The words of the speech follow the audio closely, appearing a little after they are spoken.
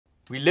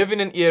We live in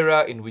an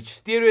era in which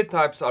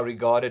stereotypes are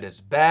regarded as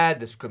bad,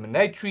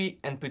 discriminatory,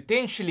 and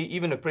potentially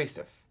even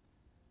oppressive.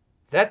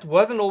 That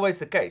wasn't always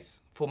the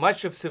case. For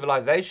much of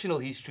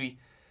civilizational history,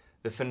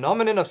 the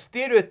phenomenon of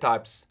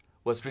stereotypes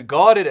was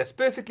regarded as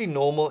perfectly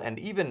normal and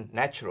even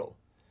natural.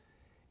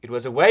 It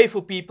was a way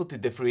for people to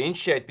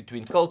differentiate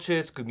between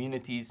cultures,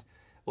 communities,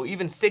 or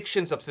even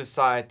sections of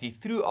society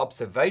through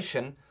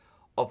observation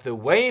of the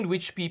way in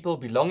which people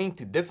belonging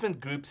to different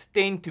groups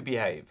tend to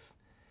behave.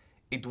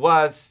 It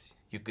was,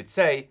 you could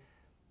say,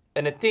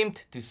 an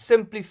attempt to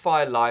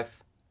simplify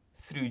life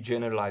through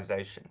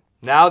generalization.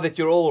 Now that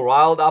you're all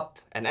riled up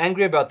and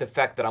angry about the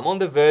fact that I'm on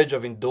the verge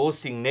of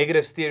endorsing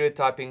negative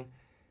stereotyping,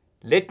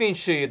 let me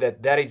assure you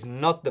that that is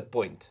not the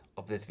point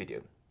of this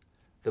video.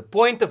 The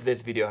point of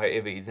this video,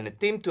 however, is an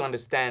attempt to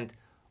understand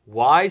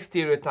why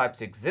stereotypes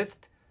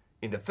exist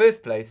in the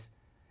first place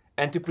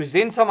and to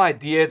present some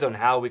ideas on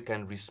how we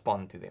can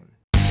respond to them.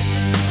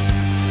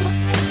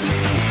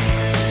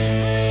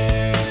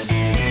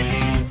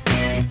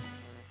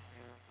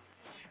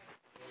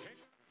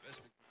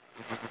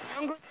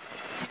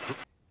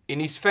 In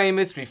his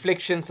famous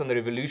Reflections on the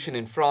Revolution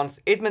in France,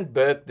 Edmund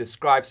Burke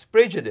describes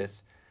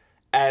prejudice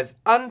as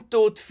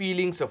untaught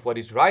feelings of what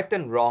is right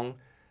and wrong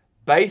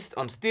based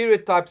on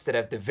stereotypes that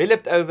have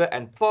developed over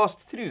and passed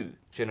through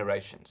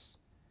generations.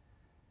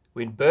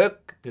 When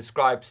Burke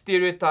describes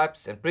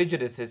stereotypes and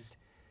prejudices,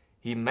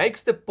 he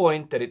makes the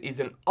point that it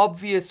is an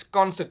obvious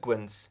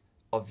consequence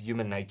of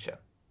human nature.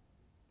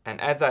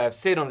 And as I have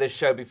said on this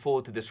show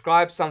before, to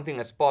describe something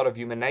as part of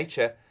human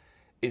nature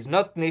is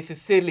not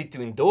necessarily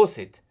to endorse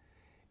it.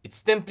 It's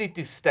simply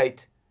to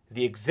state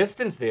the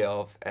existence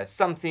thereof as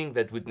something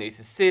that would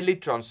necessarily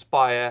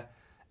transpire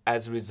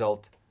as a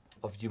result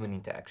of human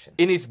interaction.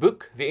 In his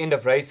book, The End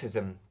of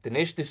Racism,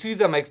 Dinesh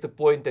D'Souza makes the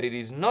point that it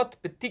is not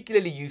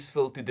particularly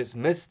useful to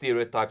dismiss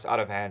stereotypes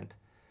out of hand,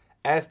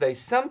 as they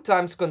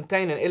sometimes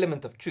contain an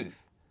element of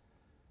truth.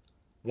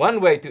 One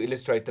way to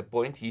illustrate the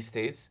point, he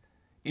says,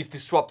 is to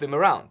swap them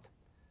around.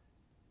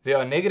 There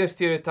are negative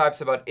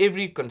stereotypes about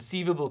every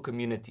conceivable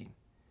community,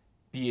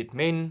 be it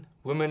men,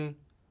 women,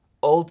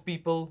 old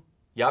people,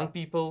 young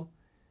people,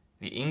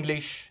 the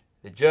English,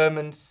 the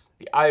Germans,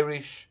 the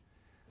Irish,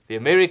 the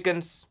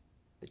Americans,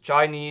 the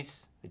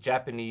Chinese, the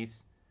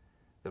Japanese,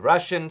 the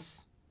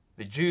Russians,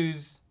 the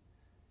Jews,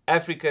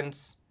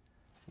 Africans,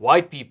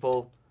 white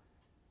people,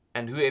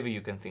 and whoever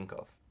you can think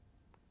of.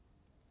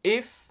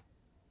 If,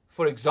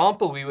 for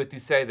example, we were to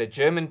say that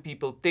German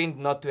people tend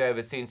not to have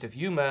a sense of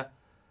humor,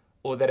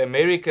 or that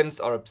Americans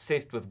are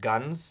obsessed with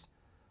guns,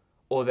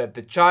 or that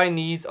the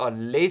Chinese are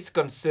less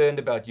concerned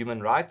about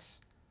human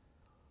rights,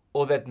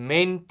 or that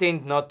men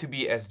tend not to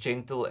be as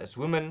gentle as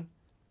women,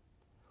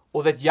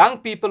 or that young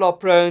people are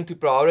prone to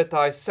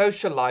prioritize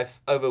social life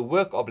over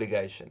work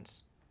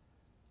obligations,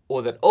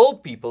 or that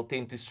old people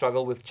tend to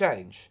struggle with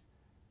change.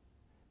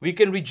 We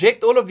can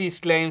reject all of these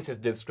claims as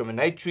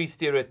discriminatory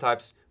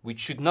stereotypes which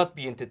should not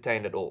be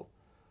entertained at all,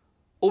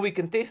 or we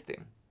can test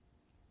them.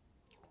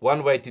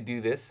 One way to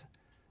do this,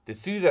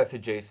 D'Souza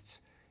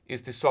suggests,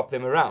 is to swap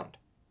them around.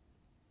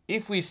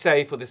 If we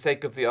say, for the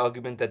sake of the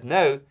argument, that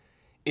no,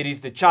 it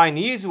is the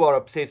Chinese who are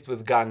obsessed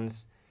with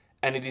guns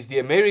and it is the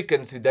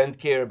Americans who don't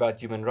care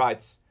about human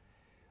rights,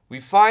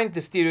 we find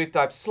the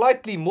stereotype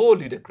slightly more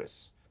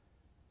ludicrous.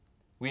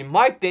 We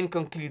might then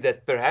conclude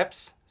that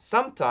perhaps,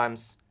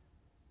 sometimes,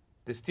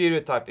 the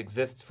stereotype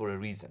exists for a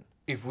reason.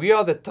 If we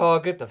are the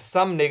target of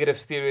some negative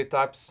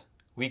stereotypes,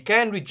 we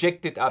can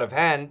reject it out of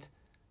hand,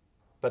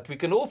 but we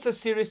can also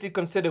seriously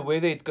consider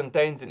whether it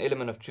contains an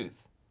element of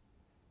truth.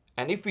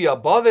 And if we are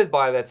bothered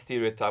by that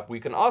stereotype, we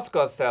can ask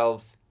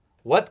ourselves,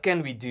 what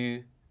can we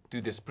do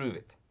to disprove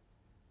it?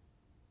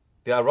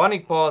 The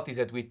ironic part is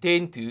that we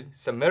tend to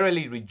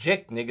summarily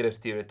reject negative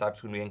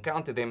stereotypes when we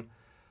encounter them,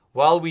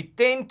 while we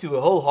tend to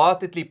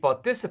wholeheartedly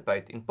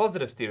participate in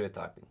positive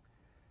stereotyping.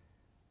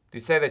 To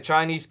say that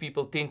Chinese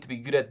people tend to be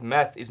good at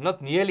math is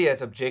not nearly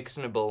as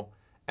objectionable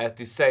as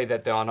to say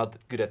that they are not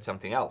good at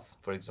something else,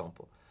 for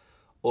example.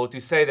 Or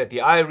to say that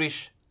the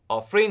Irish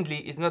are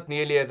friendly is not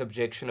nearly as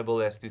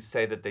objectionable as to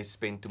say that they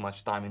spend too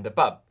much time in the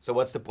pub. So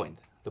what's the point?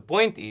 The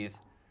point is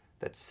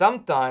that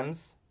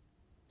sometimes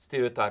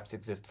stereotypes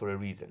exist for a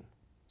reason.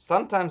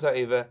 Sometimes,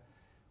 however,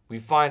 we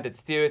find that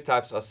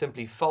stereotypes are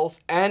simply false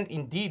and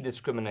indeed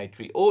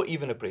discriminatory or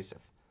even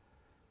oppressive.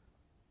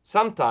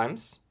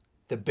 Sometimes,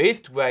 the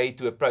best way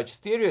to approach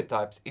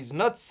stereotypes is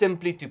not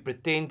simply to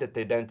pretend that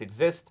they don't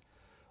exist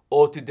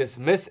or to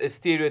dismiss a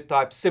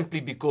stereotype simply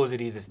because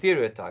it is a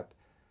stereotype,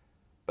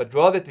 but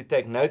rather to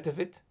take note of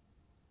it,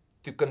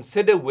 to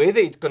consider whether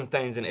it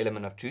contains an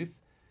element of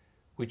truth,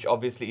 which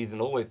obviously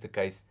isn't always the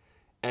case,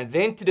 and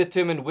then to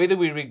determine whether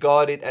we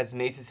regard it as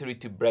necessary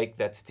to break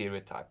that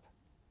stereotype.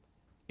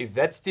 If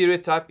that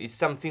stereotype is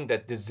something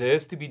that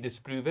deserves to be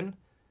disproven,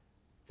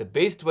 the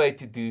best way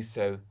to do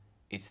so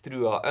is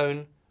through our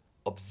own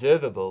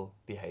observable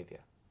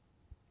behavior.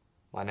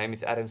 My name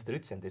is Ernst,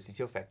 and this is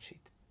your fact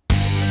sheet.